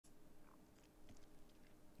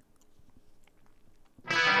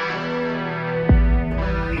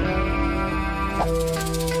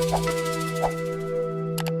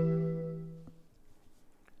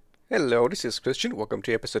Hello, this is Christian. Welcome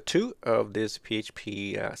to episode 2 of this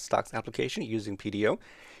PHP stocks application using PDO.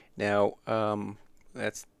 Now,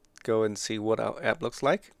 let's go and see what our app looks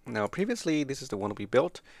like. Now, previously, this is the one we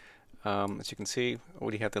built. As you can see, I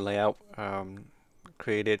already have the layout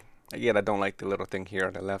created. Again, I don't like the little thing here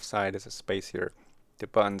on the left side. There's a space here. The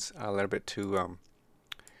buttons are a little bit too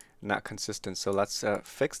not consistent. So let's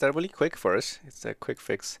fix that really quick first. It's a quick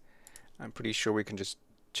fix. I'm pretty sure we can just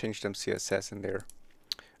change some CSS in there.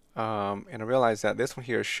 And I realize that this one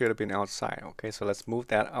here should have been outside. Okay, so let's move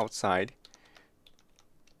that outside.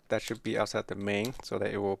 That should be outside the main so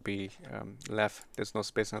that it will be left. There's no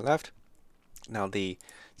space on the left. Now the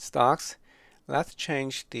stocks, let's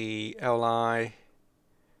change the li.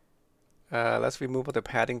 Let's remove the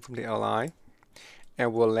padding from the li,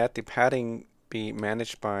 and we'll let the padding be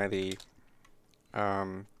managed by the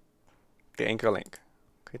anchor link.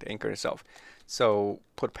 Okay, the anchor itself. So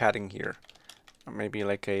put padding here. Maybe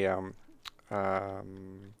like a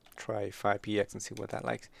try 5px and see what that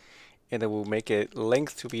likes, and then we'll make it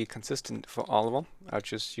length to be consistent for all of them. I'll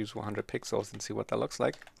just use 100 pixels and see what that looks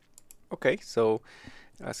like. Okay, so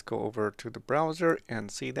let's go over to the browser and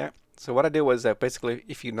see that. So what I did was that basically,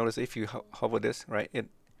 if you notice, if you hover this, right,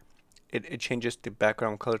 it changes the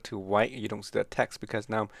background color to white. You don't see the text because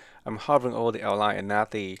now I'm hovering over the li and not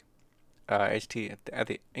the ht at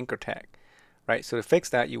the anchor tag. Right, so to fix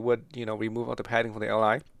that, you would, remove all the padding from the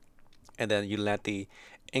li, and then you let the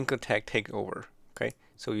anchor tag take over. Okay,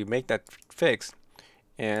 so you make that fix,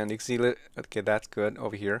 and you can see, okay, that's good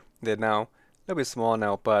over here. Then now, a little bit small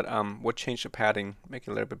now, but we'll change the padding, make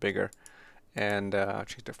it a little bit bigger, and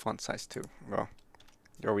change the font size too. Well,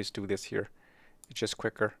 you always do this here. It's just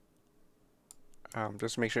quicker.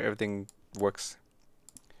 Just make sure everything works.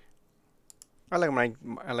 I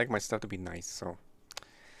like my stuff to be nice, so.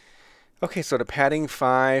 Okay, so the padding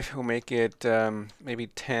 5, we'll make it maybe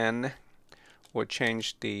 10. We'll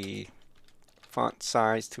change the font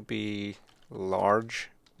size to be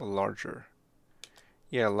large or larger.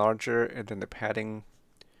 Yeah, larger, and then the padding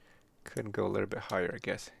could go a little bit higher, I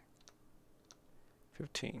guess.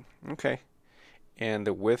 15. Okay. And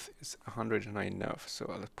the width is 100 is not enough, so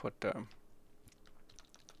let's put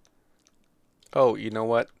oh, you know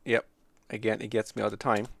what? Yep. Again, it gets me all the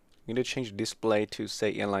time. You need to change display to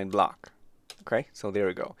say inline block. Okay, so there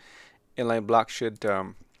we go. Inline block should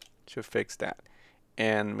fix that.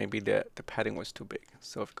 And maybe the padding was too big.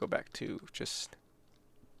 So if we go back to just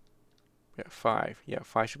 5,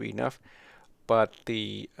 5 should be enough. But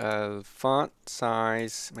the font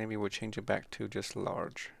size, maybe we'll change it back to just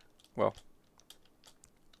large. Well,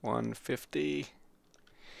 150.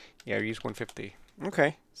 Yeah, we use 150.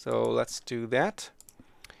 Okay, so let's do that.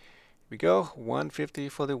 We go 150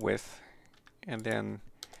 for the width, and then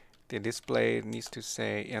the display needs to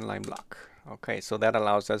say inline block. Okay, so that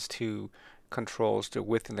allows us to control the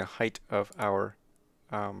width and the height of our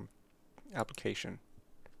application.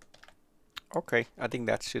 Okay, I think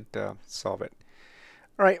that should solve it.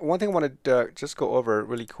 All right, one thing I want to just go over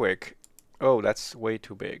really quick. Oh, that's way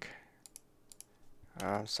too big.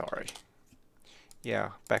 Sorry. Yeah,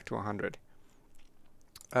 back to 100.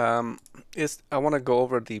 I want to go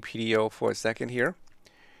over the PDO for a second here,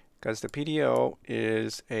 because the PDO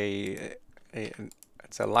is it's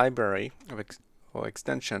a library or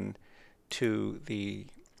extension to the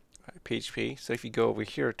PHP. So if you go over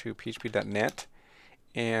here to php.net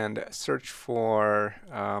and search for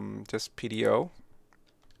just PDO,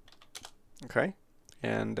 okay,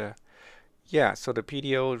 and yeah, so the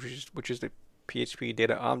PDO, which is the PHP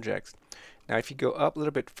data objects. Now, if you go up a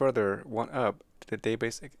little bit further, one up, the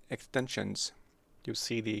database extensions, you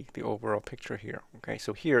see the overall picture here. Okay,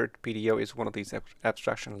 so here PDO is one of these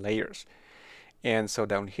abstraction layers, and so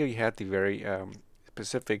down here you have the very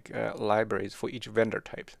specific libraries for each vendor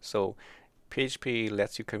type. So PHP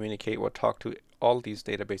lets you communicate or talk to all these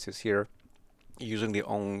databases here using their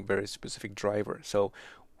own very specific driver. So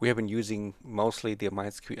we have been using mostly the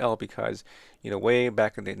MySQL because, way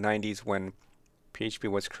back in the 90s when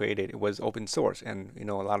PHP was created, it was open source, and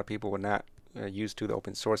a lot of people were not used to the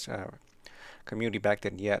open source community back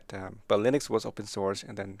then yet. But Linux was open source,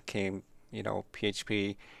 and then came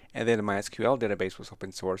PHP, and then the MySQL database was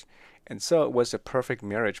open source, and so it was a perfect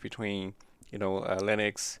marriage between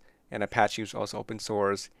Linux, and Apache was also open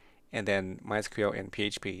source, and then MySQL and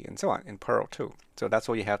PHP and so on, and Perl too. So that's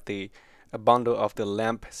why you have a bundle of the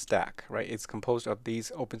LAMP stack, right? It's composed of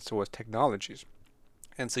these open source technologies,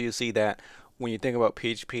 and so you see that when you think about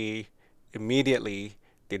PHP, immediately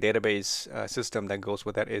the database system that goes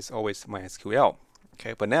with that is always MySQL.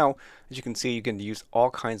 Okay, but now, as you can see, you can use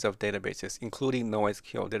all kinds of databases, including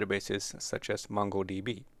NoSQL databases such as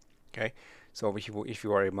MongoDB. Okay, So if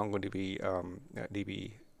you are a MongoDB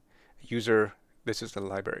DB user, this is the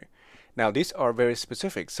library. Now these are very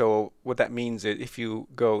specific. So what that means is if you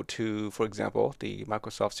go to, for example, the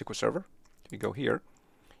Microsoft SQL Server, if you go here,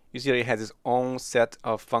 you see that it has its own set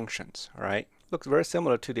of functions. All right, looks very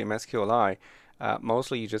similar to the MySQLi.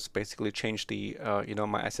 Mostly you just basically change the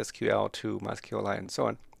MySQL to MySQLi and so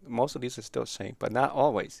on. Most of these are still the same, but not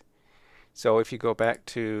always. So if you go back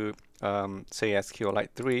to say SQLite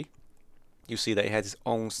 3, you see that it has its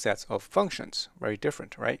own sets of functions, very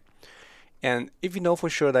different, right? And if you know for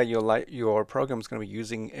sure that your program is going to be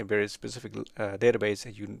using a very specific database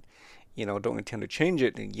and you don't intend to change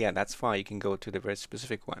it, then yeah, that's fine. You can go to the very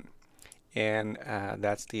specific one, and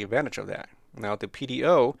that's the advantage of that. Now the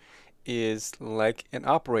PDO is like an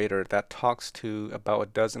operator that talks to about a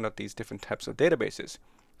dozen of these different types of databases.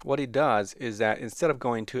 What it does is that instead of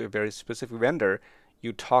going to a very specific vendor,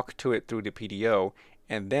 you talk to it through the PDO,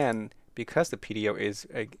 and then because the PDO is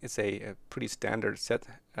a pretty standard set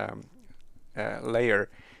layer,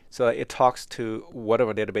 so it talks to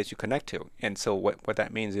whatever database you connect to. And so what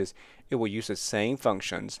that means is it will use the same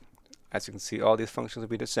functions. As you can see, all these functions will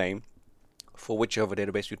be the same for whichever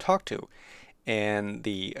database you talk to. And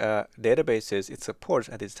the databases it supports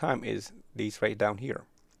at this time is these right down here.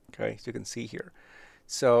 Okay, so you can see here.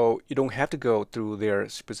 So you don't have to go through their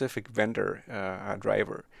specific vendor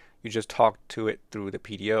driver. You just talk to it through the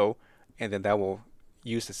PDO, and then that will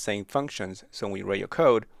use the same functions. So when you write your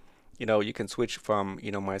code, you can switch from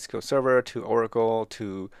MySQL Server to Oracle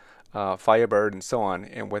to Firebird and so on,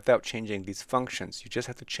 and without changing these functions. You just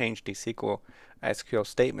have to change the SQL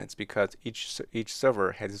statements because each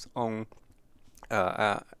server has its own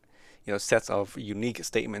sets of unique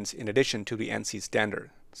statements in addition to the ANSI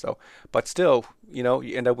standard. So, but still, you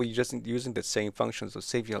end up with just using the same functions, will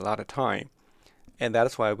save you a lot of time, and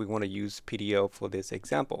that's why we want to use PDO for this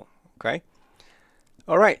example. Okay.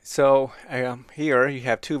 All right, so here you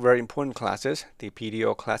have two very important classes, the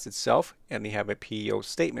PDO class itself, and you have a PDO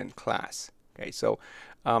statement class. Okay, so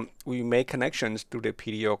we make connections through the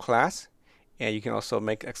PDO class, and you can also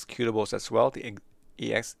make executables as well. The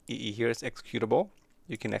EXE here is executable.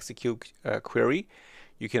 You can execute a query.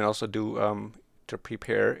 You can also do to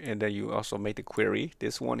prepare, and then you also make the query.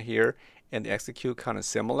 This one here and the execute kind of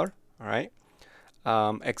similar, all right?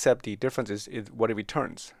 Except the difference is what it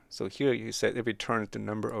returns. So here you said it returns the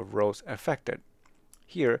number of rows affected.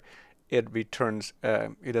 Here it returns,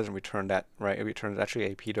 it doesn't return that, right? It returns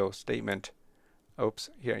actually a PDO statement. Oops,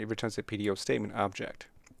 here it returns a PDO statement object.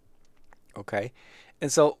 Okay,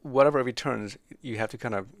 and so whatever it returns, you have to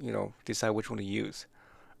kind of decide which one to use.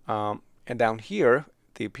 And down here,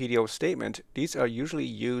 the PDO statement, these are usually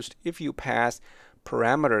used if you pass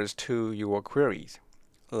parameters to your queries.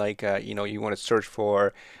 Like you want to search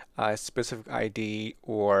for a specific ID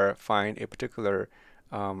or find a particular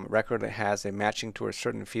record that has a matching to a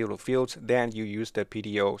certain field of fields, then you use the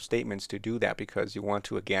PDO statements to do that because you want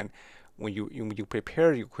to, again, when you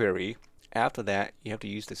prepare your query, after that you have to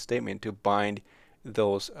use the statement to bind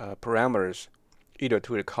those parameters either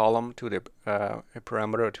to a column, to the a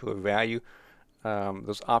parameter, or to a value,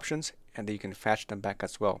 those options, and then you can fetch them back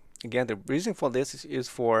as well. Again, the reason for this is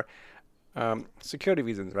for security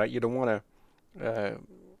reasons, right? You don't want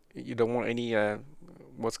any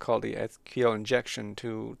what's called the SQL injection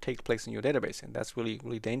to take place in your database, and that's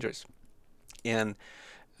really dangerous. And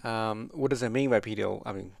what does it mean by PDO?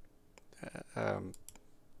 I mean,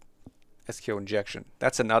 SQL injection.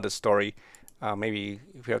 That's another story. Maybe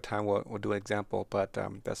if we have time, we'll do an example, but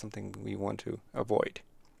that's something we want to avoid.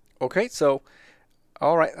 Okay, so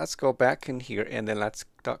all right, let's go back in here and then let's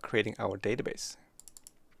start creating our database.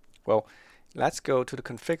 Well, let's go to the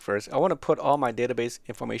config first. I want to put all my database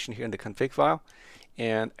information here in the config file.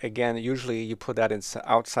 And again, usually you put that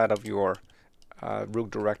outside of your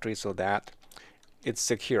root directory so that it's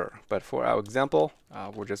secure. But for our example,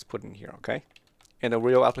 we'll just put it in here, okay? In a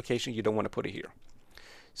real application, you don't want to put it here.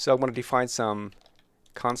 So I'm going to define some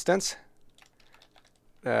constants.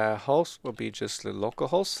 Host will be just the local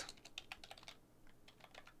host.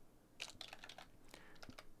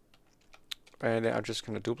 And I'm just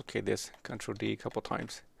going to duplicate this, Control D a couple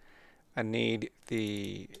times. I need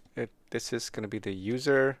this is going to be the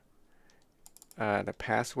user, the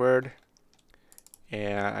password,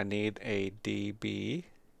 and I need a DB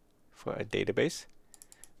for a database.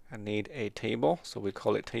 I need a table, so we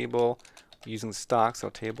call it table. We're using stock, so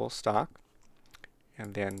table stock.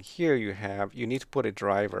 And then here you need to put a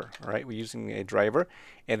driver, all right? We're using a driver,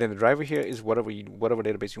 and then the driver here is whatever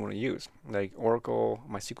database you want to use, like Oracle,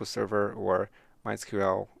 MySQL Server, or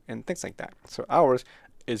MySQL, and things like that. So ours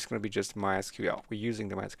is going to be just MySQL. We're using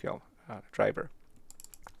the MySQL driver.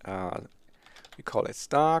 We call it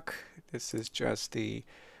stock. This is just the,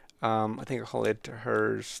 I think I call it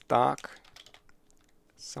her stock,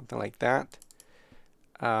 something like that.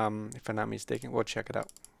 If I'm not mistaken, we'll check it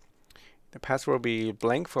out. The password will be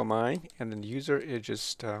blank for mine, and then the user is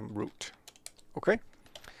just root. Okay.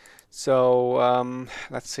 So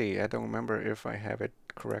let's see. I don't remember if I have it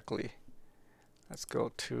correctly. Let's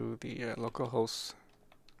go to the localhost.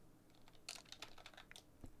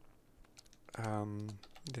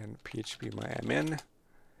 Then PHP my admin.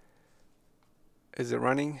 Is it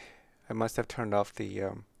running? I must have turned off the.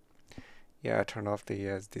 Yeah, I turned off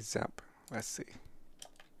the zap. Let's see.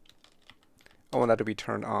 I want that to be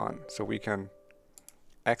turned on so we can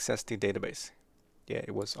access the database. Yeah,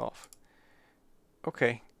 it was off.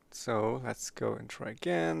 Okay, so let's go and try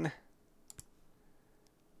again.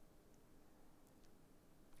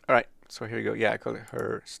 All right, so here you go. Yeah, I call it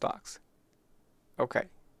her stocks. Okay,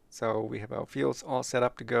 so we have our fields all set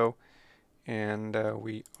up to go, and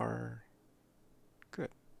we are good.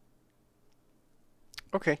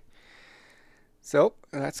 Okay, so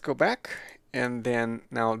let's go back, and then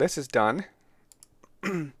now this is done.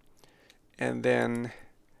 And then,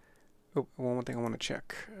 oh, one more thing I want to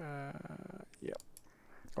check. Yep.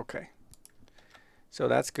 Okay. So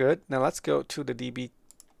that's good. Now let's go to the DB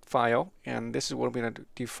file, and this is what we're going to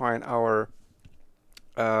define our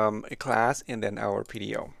a class and then our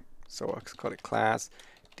PDO. So let's call it class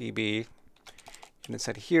DB. And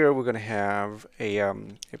inside here, we're going to have a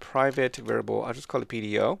private variable. I'll just call it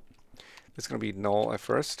PDO. It's going to be null at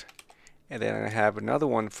first, and then I have another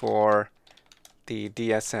one for the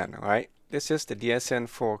DSN. All right. This is the DSN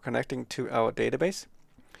for connecting to our database.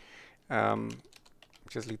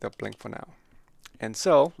 Just leave that blank for now. And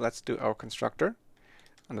so let's do our constructor,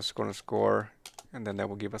 underscore, and then that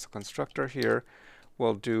will give us a constructor here.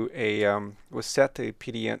 We'll do a, we'll set the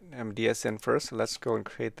DSN first. So let's go and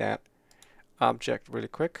create that object really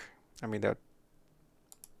quick. I mean that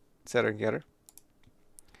setter and getter.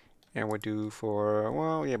 And we'll do for,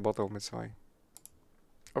 well, yeah, both of them is fine.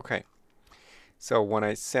 Okay. So when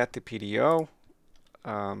I set the PDO,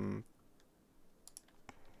 I'm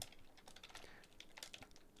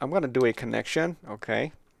going to do a connection.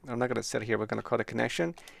 Okay. I'm not going to set here. We're going to call the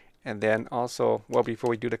connection. And then also, well, before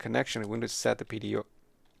we do the connection, we're going to set the PDO,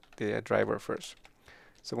 the driver first.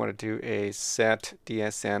 So I'm going to do a set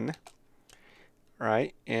DSN.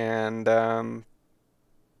 Right. And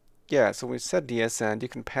yeah, so when we set DSN, you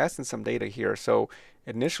can pass in some data here. So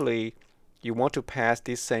initially, you want to pass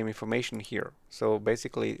this same information here. So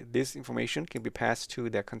basically, this information can be passed to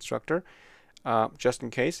the constructor just in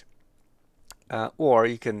case. Or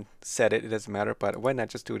you can set it, it doesn't matter, but why not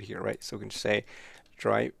just do it here, right? So we can say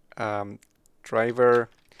driver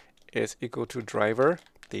is equal to driver,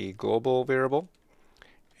 the global variable.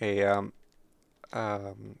 You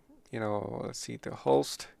know, let's see, the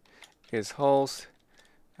host is host,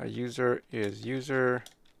 a user is user,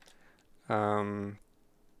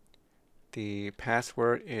 the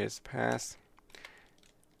password is pass,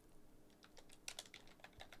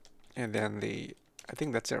 and then the, I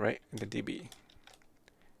think that's it, right? And the DB.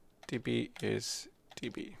 DB is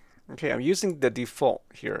DB. Okay, I'm using the default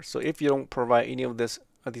here. So if you don't provide any of this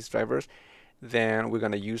these drivers, then we're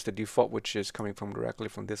going to use the default, which is coming from directly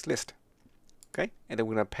from this list. Okay, and then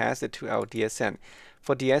we're going to pass it to our DSN.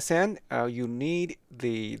 For DSN, you need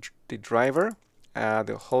the driver,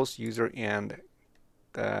 the host, user, and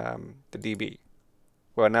the DB.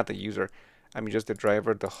 Well, not the user. I mean just the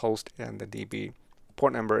driver, the host, and the DB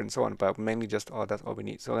port number, and so on. But mainly just all that's all we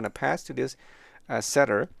need. So I'm going to pass to this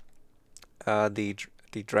setter the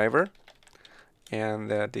driver and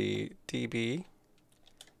the DB,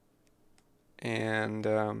 and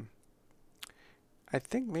I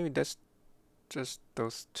think maybe that's just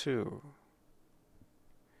those two.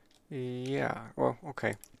 Yeah, well,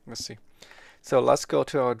 okay, let's see. So let's go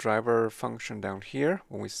to our driver function down here.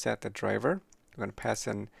 When we set the driver, we're going to pass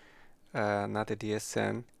in not the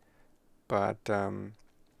DSN, but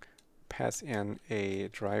pass in a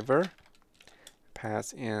driver,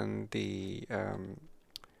 pass in the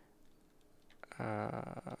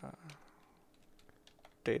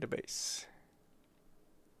database.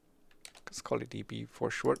 Let's call it DB for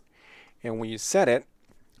short. And when you set it,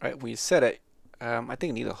 right, when you set it, I think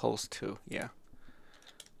you need a host too. Yeah.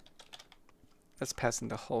 Let's pass in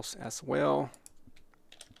the host as well.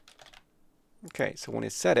 Okay, so when you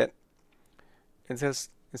set it, it says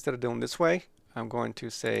instead of doing this way, I'm going to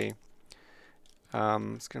say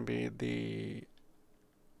it's going to be the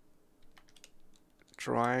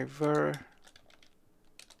driver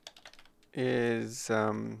is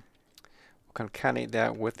concatenate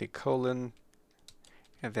that with the colon,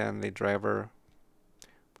 and then the driver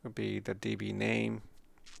would be the DB name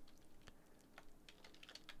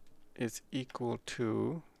is equal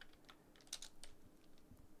to,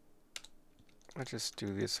 let's just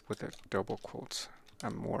do this with the double quotes.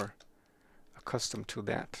 I'm more accustomed to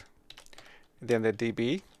that. And then the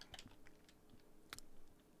DB,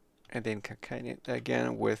 and then concatenate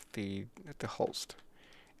again with the host.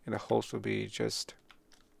 And the host will be just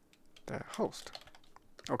the host.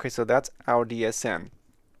 Okay, so that's our DSN.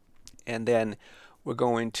 And then we're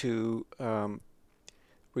going to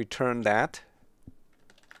return that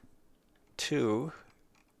to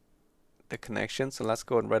the connection. So let's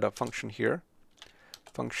go and write a function here.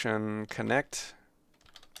 Function connect.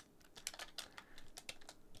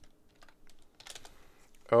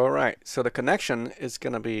 All right, so the connection is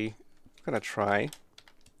going to be, I'm going to try,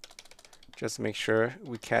 just make sure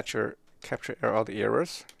we capture all the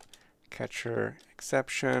errors. Capture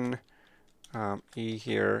exception, E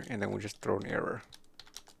here, and then we just throw an error.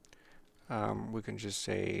 We can just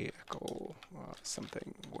say echo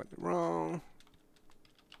something went wrong,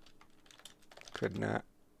 could not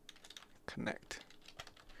connect,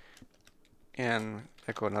 and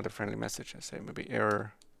echo another friendly message and say maybe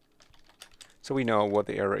error, so we know what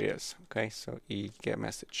the error is. Okay, so E get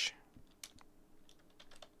message.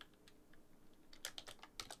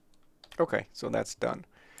 Okay, so that's done.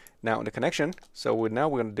 Now in the connection, so we're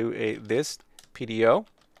going to do this PDO.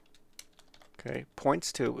 Okay,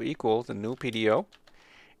 points to equal the new PDO,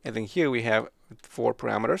 and then here we have 4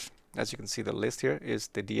 parameters. As you can see, the list here is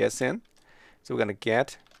the DSN. So we're going to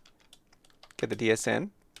get the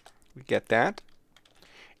DSN. We get that,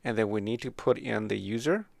 and then we need to put in the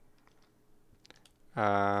user.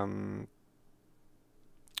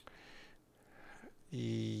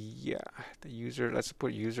 Yeah, the user. Let's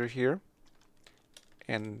put user here,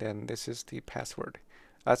 and then this is the password.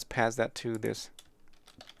 Let's pass that to this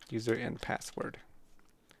user and password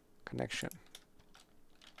connection,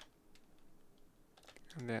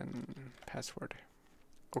 and then password.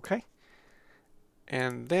 Okay,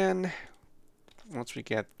 and then once we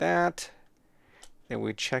get that, then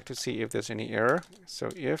we check to see if there's any error. So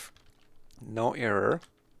if no error,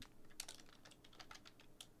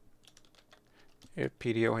 if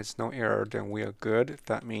PDO has no error, then we are good.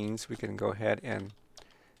 That means we can go ahead and,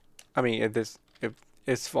 if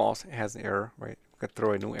it's false, it has an error, right? We could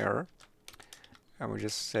throw a new error, and we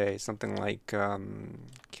just say something like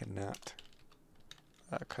cannot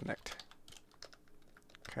connect.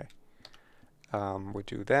 Okay, we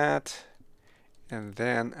do that, and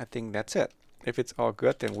then I think that's it. If it's all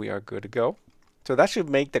good, then we are good to go. So that should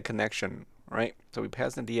make the connection, right? So we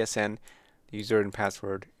pass the DSN, the user and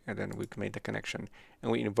password, and then we can make the connection,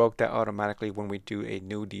 and we invoke that automatically when we do a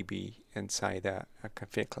new DB inside that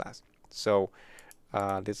config class. So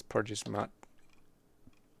this purchase mod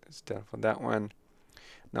is done for that one.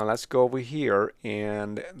 Now let's go over here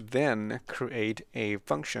and then create a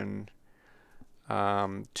function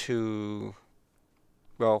to,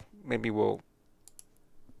 well, maybe we'll,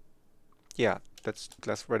 yeah,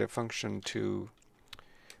 let's write a function to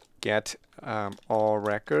get all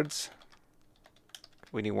records.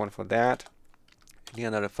 We need one for that. We need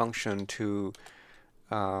another function to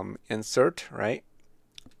insert, right?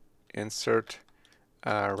 Insert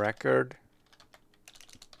record.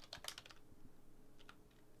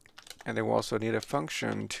 And then we also need a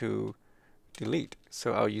function to delete.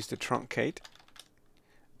 So I'll use the truncate,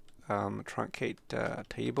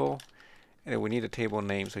 table. And then we need a table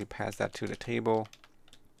name, so we pass that to the table.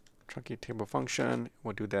 Truncate table function.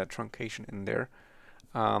 We'll do that truncation in there.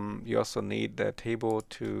 You also need the table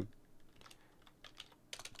to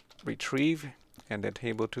retrieve and the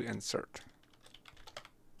table to insert.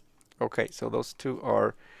 Okay, so those two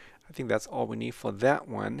are, I think that's all we need for that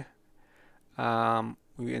one.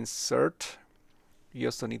 We insert. You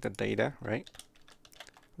also need the data, right?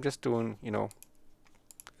 I'm just doing,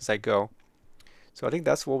 as I go. So I think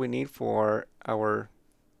that's what we need for our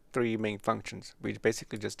 3 main functions. We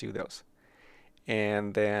basically just do those.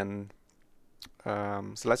 And then,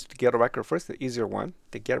 so let's get a record first, the easier one.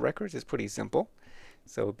 The get records is pretty simple.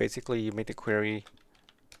 So basically you make the query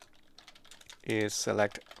is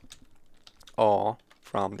select all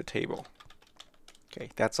from the table. Okay,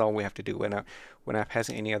 that's all we have to do. We're not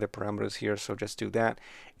passing any other parameters here, so just do that.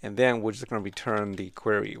 And then we're just going to return the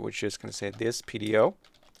query, which is going to say this PDO.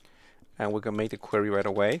 And we're going to make the query right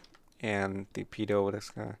away. And the PDO is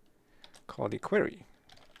going to call the query.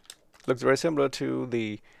 Looks very similar to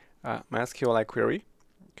the MySQL query.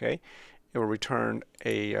 Okay, it will return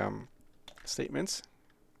a statements.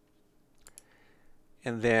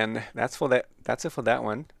 And then that's it for that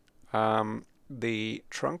one. The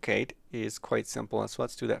truncate is quite simple, so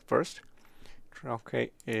let's do that first.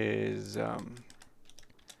 truncate is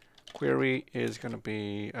query is going to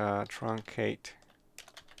be truncate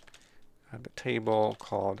the table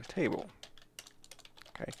called table.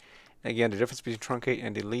 Okay. Again, the difference between truncate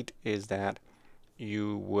and delete is that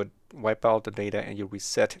you would wipe out the data and you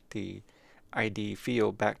reset the ID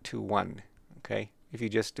field back to 1. Okay. If you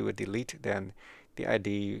just do a delete, then the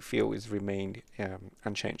ID field is remained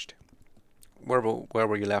unchanged.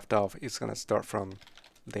 Wherever you left off, it's going to start from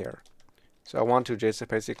there. So I want to just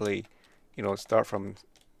basically, start from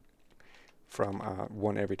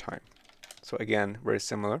 1 every time. So again, very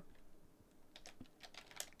similar.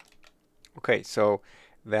 Okay, so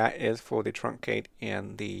that is for the truncate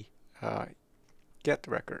and the get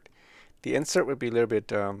record. The insert would be a little bit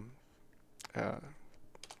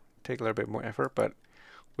take a little bit more effort, but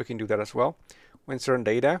we can do that as well. We insert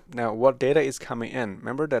data. Now, what data is coming in?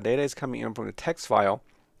 Remember that data is coming in from the text file,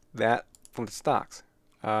 that from the stocks.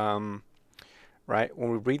 Right? When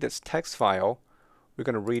we read this text file, we're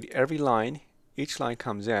going to read every line. Each line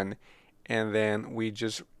comes in, and then we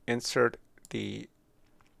just insert the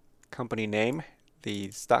company name,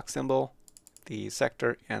 the stock symbol, the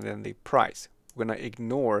sector, and then the price. We're going to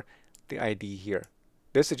ignore the ID here.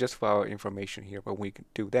 This is just for our information here, but we can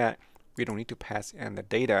do that. We don't need to pass in the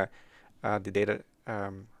data, the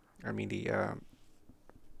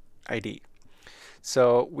ID.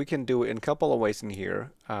 So we can do it in a couple of ways in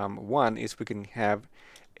here. One is we can have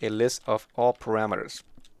a list of all parameters.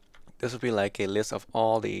 This would be like a list of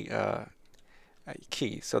all the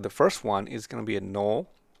keys. So the first one is going to be a null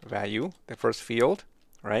value, the first field,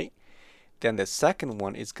 right? Then the second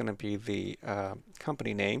one is going to be the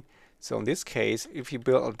company name. So in this case, if you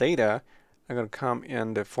build a data, I'm going to come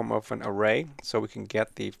in the form of an array, so we can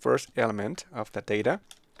get the first element of the data,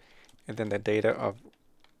 and then the data of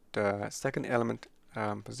the second element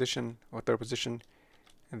position or third position,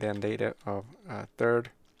 and then data of third,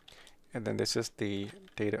 and then this is the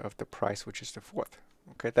data of the price, which is the fourth.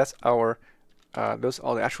 Okay, that's our those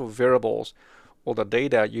are the actual variables or the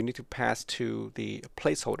data you need to pass to the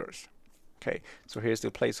placeholders. Okay, so here's the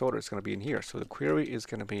placeholder. It's going to be in here. So the query is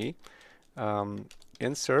going to be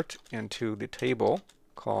insert into the table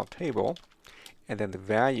called table, and then the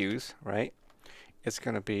values, right? It's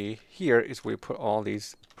going to be here is where we put all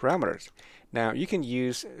these parameters. Now you can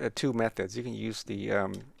use two methods. You can use the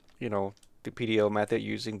the PDO method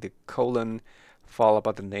using the colon followed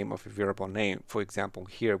by the name of a variable name. For example,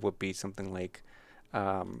 here would be something like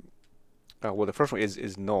well, the first one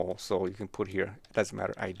is null, so you can put here, it doesn't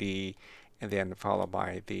matter, ID, and then followed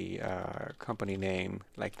by the company name,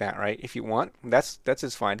 like that, right? If you want, that's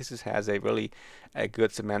just fine. This has a really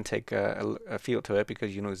good semantic feel to it,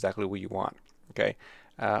 because you know exactly what you want. Okay,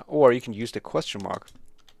 or you can use the question mark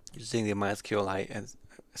using the MySQL as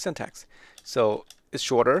syntax. So it's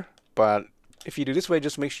shorter, but if you do this way,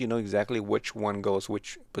 just make sure you know exactly which one goes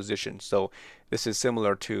which position. So this is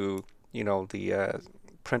similar to the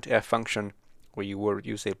printf function, where you will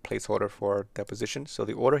use a placeholder for that position. So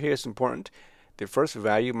the order here is important. The first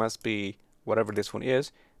value must be whatever this one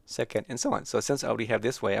is, second, and so on. So since I already have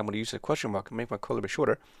this way, I'm going to use a question mark and make my code a bit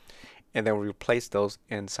shorter, and then we replace those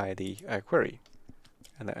inside the query,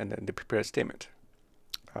 and then the prepare statement.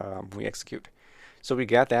 We execute. So we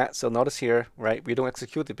got that. So notice here, right, we don't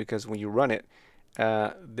execute it because when you run it,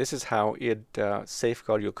 this is how it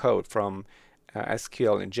safeguards your code from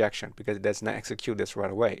SQL injection, because it does not execute this right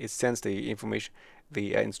away. It sends the information,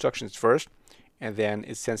 the instructions first, and then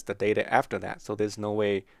it sends the data after that. So there's no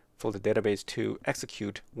way for the database to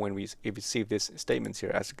execute when we receive these statements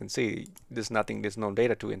here. As you can see, there's no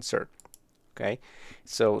data to insert. Okay,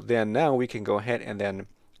 so then now we can go ahead and then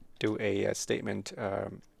do a statement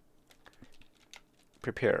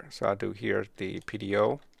prepare. So I'll do here the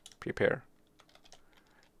PDO prepare.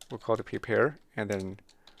 We'll call it prepare, and then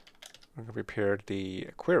I'm going to prepare the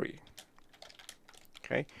query.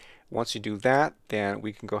 Okay, once you do that, then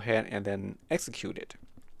we can go ahead and then execute it,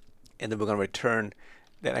 and then we're going to return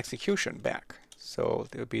that execution back. So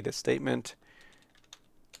there will be the statement,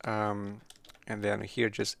 and then here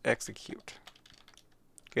just execute.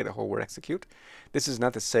 Okay, the whole word execute. This is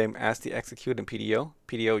not the same as the execute in PDO.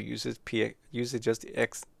 PDO uses just the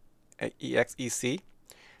exec.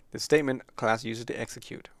 The statement class uses the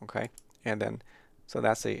execute. Okay, and then so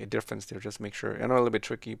that's a difference there. Just make sure. I know a little bit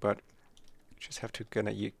tricky, but you just have to kind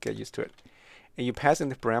of get used to it. And you pass in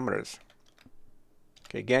the parameters.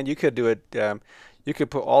 Okay, again, you could do it. You could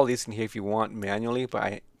put all these in here if you want manually, but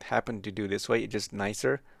I happen to do this way. It's just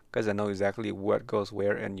nicer because I know exactly what goes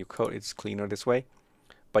where, and your code is cleaner this way.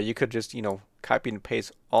 But you could just copy and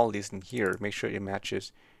paste all these in here. Make sure it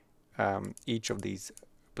matches each of these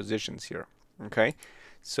positions here. Okay,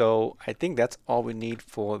 So I think that's all we need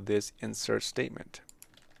for this insert statement.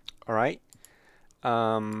 All right.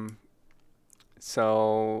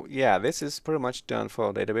 So yeah, this is pretty much done for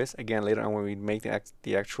our database. Again, later on when we make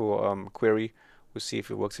the actual query, we'll see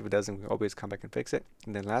if it works. If it doesn't, we always come back and fix it.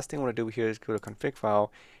 And then last thing I want to do here is go to config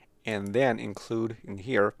file and then include in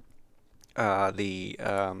here the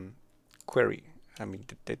query,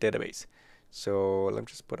 the database. So let me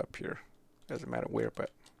just put up here. Doesn't matter where,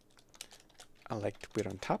 but I like to put it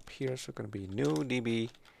on top here. So it's going to be new DB,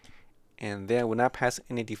 and then we'll not pass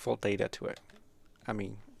any default data to it.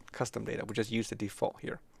 Custom data. We just use the default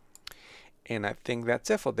here. And I think that's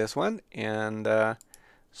it for this one. And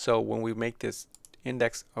so when we make this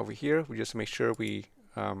index over here, we just make sure we,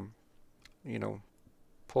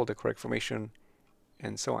 pull the correct information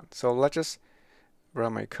and so on. So let's just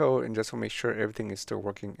run my code and just make sure everything is still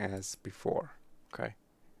working as before. Okay.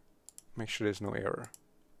 Make sure there's no error.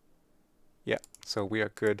 Yeah, so we are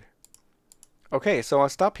good. Okay, so I'll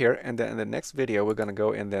stop here, and then in the next video we're going to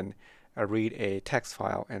go and then read a text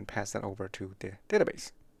file and pass that over to the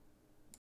database.